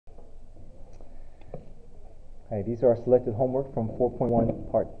Okay, these are our selected homework from 4.1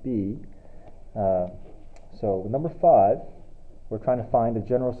 Part B. So number 5, we're trying to find a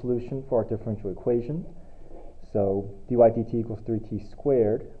general solution for our differential equation. So dy dt equals 3t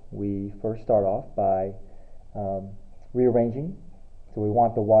squared. We first start off by rearranging. So we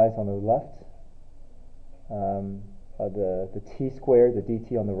want the y's on the left, the t squared, the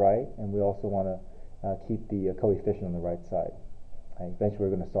dt on the right, and we also want to keep the coefficient on the right side. Eventually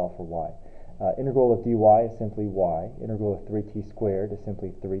we're going to solve for y. Integral of dy is simply y. Integral of 3t squared is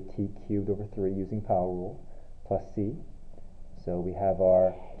simply 3t cubed over 3 using power rule, plus c. So we have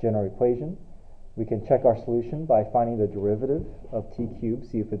our general equation. We can check our solution by finding the derivative of t cubed,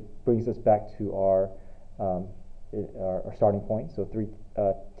 see if it brings us back to our starting point. So t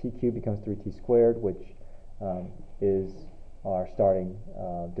cubed becomes 3t squared, which is our starting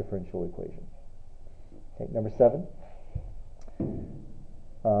differential equation. Okay, number 7.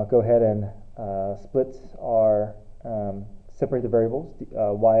 Go ahead and separate the variables,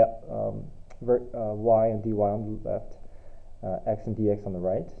 y and dy on the left, x and dx on the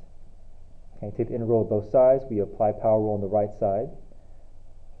right. Okay, take the integral of both sides. We apply power rule on the right side,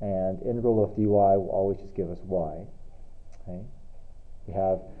 and integral of dy will always just give us y. Okay. We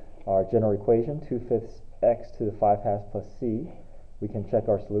have our general equation, 2/5 x to the 5/2 plus c. We can check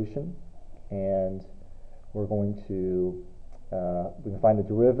our solution, and we're going to we can find the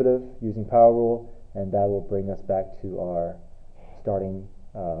derivative using power rule, and that will bring us back to our starting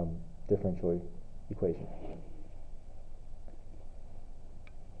differential equation.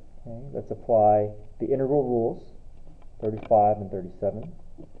 Okay, let's apply the integral rules, 35 and 37.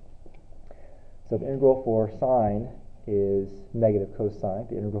 So the integral for sine is negative cosine.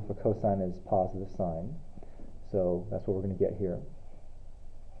 The integral for cosine is positive sine. So that's what we're going to get here.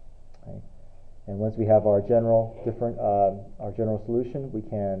 Okay. And once we have our general solution, we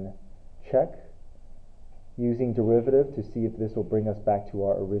can check using derivative to see if this will bring us back to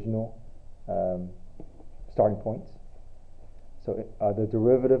our original starting point. So the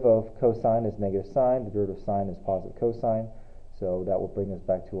derivative of cosine is negative sine. The derivative of sine is positive cosine. So that will bring us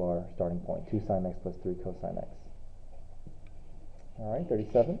back to our starting point, 2 sine x plus 3 cosine x. All right,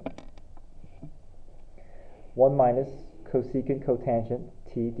 37. 1 minus cosecant cotangent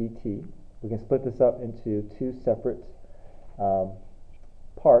t dt. We can split this up into two separate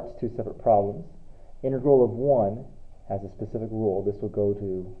parts, two separate problems. Integral of 1 has a specific rule. This will go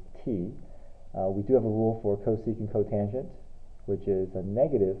to t. We do have a rule for cosecant cotangent, which is a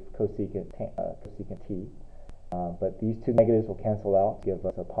negative cosecant t. But these two negatives will cancel out to give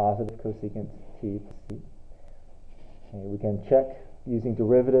us a positive cosecant t plus c. Okay, we can check using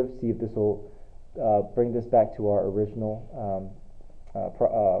derivative, see if this will bring this back to our original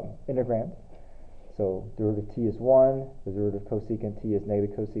integrand. So derivative t is 1, the derivative cosecant t is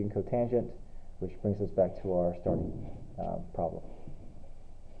negative cosecant cotangent, which brings us back to our starting problem.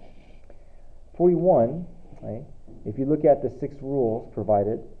 41, right? If you look at the 6 rules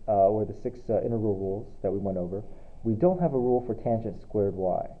provided, or the 6 integral rules that we went over, we don't have a rule for tangent squared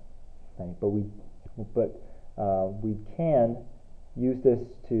y, right? But we can use this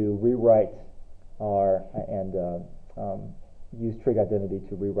to rewrite our use trig identity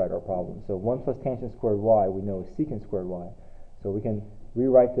to rewrite our problem. So 1 plus tangent squared y we know is secant squared y. So we can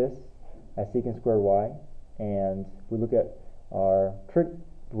rewrite this as secant squared y, and if we look at our trig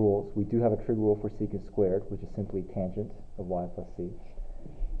rules, we do have a trig rule for secant squared, which is simply tangent of y plus c.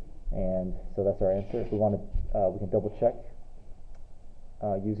 And so that's our answer. If we want to, we can double check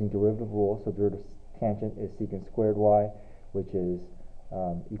using derivative rules. So derivative tangent is secant squared y, which is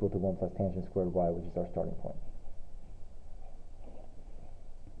equal to 1 plus tangent squared y, which is our starting point.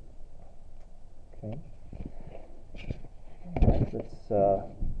 Okay. All right, let's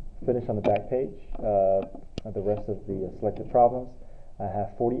finish on the back page. The rest of the selected problems. I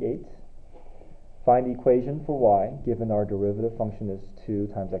have 48. Find the equation for y, given our derivative function is 2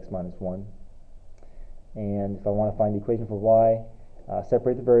 times x minus 1. And if I want to find the equation for y,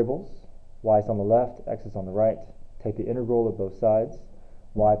 separate the variables. Y is on the left, x is on the right. Take the integral of both sides.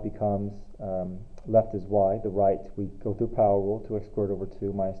 Y becomes, left is y, the right, we go through power rule, 2x squared over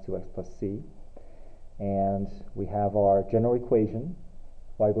 2 minus 2x plus c. And we have our general equation,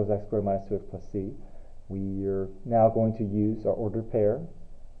 y equals x squared minus 2x plus c. We are now going to use our ordered pair,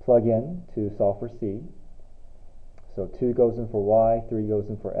 plug in to solve for c. So 2 goes in for y, 3 goes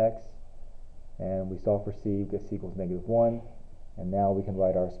in for x, and we solve for c, we get c equals negative 1. And now we can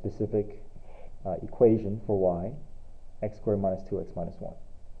write our specific equation for y, x squared minus 2x minus 1.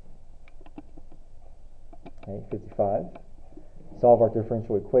 Okay, 55. Solve our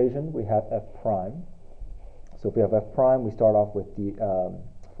differential equation. We have f prime. So if we have f prime, we start off with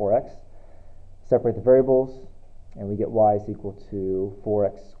for x. Separate the variables. and we get y is equal to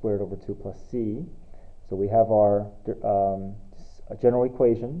 4x squared over 2 plus c. So we have our general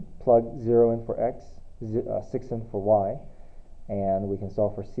equation, plug 0 in for x, 6 in for y, and we can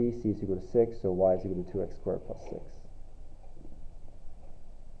solve for c. C is equal to 6, so y is equal to 2x squared plus 6.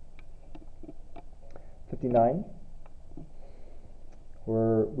 59.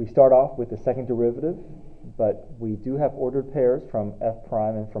 We start off with the second derivative, but we do have ordered pairs from f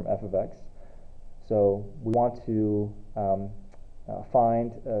prime and from f of x. So we want to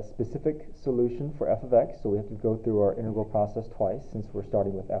find a specific solution for f of x, so we have to go through our integral process twice since we're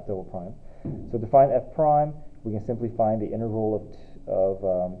starting with f double prime. So to find f prime, we can simply find the integral of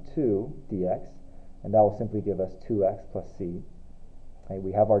 2 dx, and that will simply give us 2x plus c. Okay,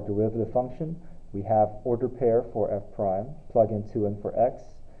 we have our derivative function. We have order pair for f prime, plug in 2 in for x,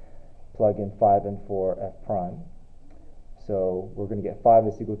 plug in 5 in for f prime. So we're going to get 5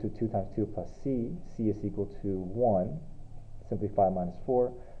 is equal to 2 times 2 plus c. C is equal to 1, simply 5 minus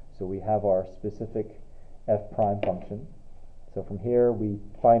 4. So we have our specific f prime function. So from here we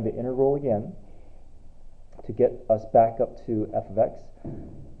find the integral again to get us back up to f of x.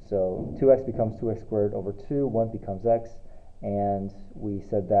 So 2x becomes 2x squared over 2, 1 becomes x, and we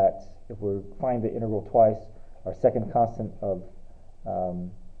said that if we find the integral twice, our second constant of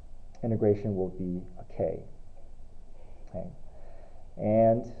integration will be a k. Okay.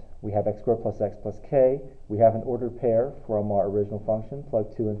 And we have x squared plus x plus k. We have an ordered pair from our original function.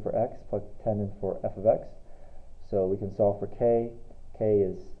 Plug 2 in for x, plug 10 in for f of x. So we can solve for k.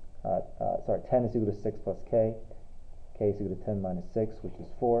 10 is equal to 6 plus k. K is equal to 10 minus 6, which is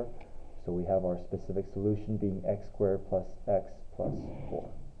 4. So we have our specific solution being x squared plus x plus 4.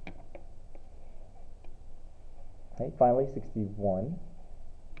 Okay, finally, 61.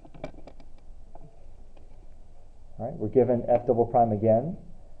 All right, we're given f double prime again.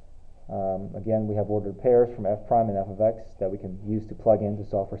 Again, we have ordered pairs from f prime and f of x that we can use to plug in to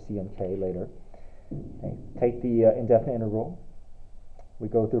solve for c and k later. Okay, take the indefinite integral. We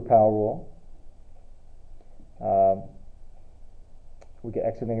go through power rule. We get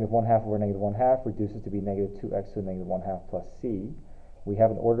x to the negative 1/2 over negative 1/2, reduces to be negative 2x to the negative 1/2 plus c. We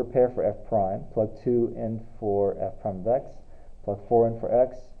have an ordered pair for f prime. Plug 2 in for f prime of x, plug 4 in for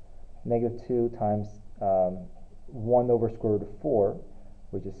x, negative 2 times 1 over square root of 4,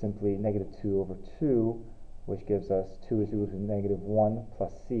 which is simply negative 2 over 2, which gives us 2 is equal to negative 1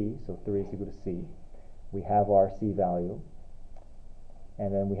 plus c, so 3 is equal to c. We have our c value.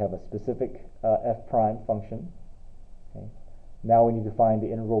 And then we have a specific f prime function. Okay. Now we need to find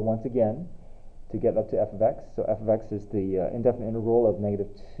the integral once again to get up to f of x. So f of x is the indefinite integral of negative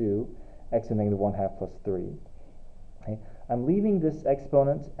 2, x to the negative 1/2 plus 3. Okay. I'm leaving this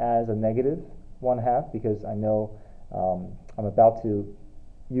exponent as a negative 1/2 because I know I'm about to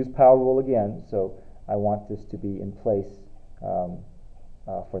use power rule again, so I want this to be in place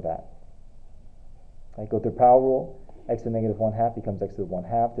for that. I go through power rule. X to the negative 1/2 becomes x to the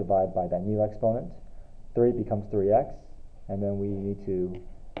 1/2, divide by that new exponent. 3 becomes 3x, and then we need to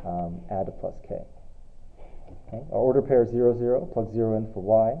add a plus k. Okay. Our order pair is 0, 0. Plug 0 in for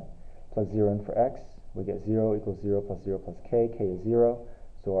y, plug 0 in for x. We get 0 equals 0 plus 0 plus k. K is 0.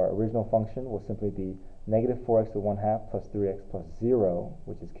 So our original function will simply be negative 4x to the 1/2 plus 3x plus 0,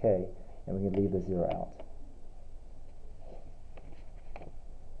 which is k, and we can leave the 0 out.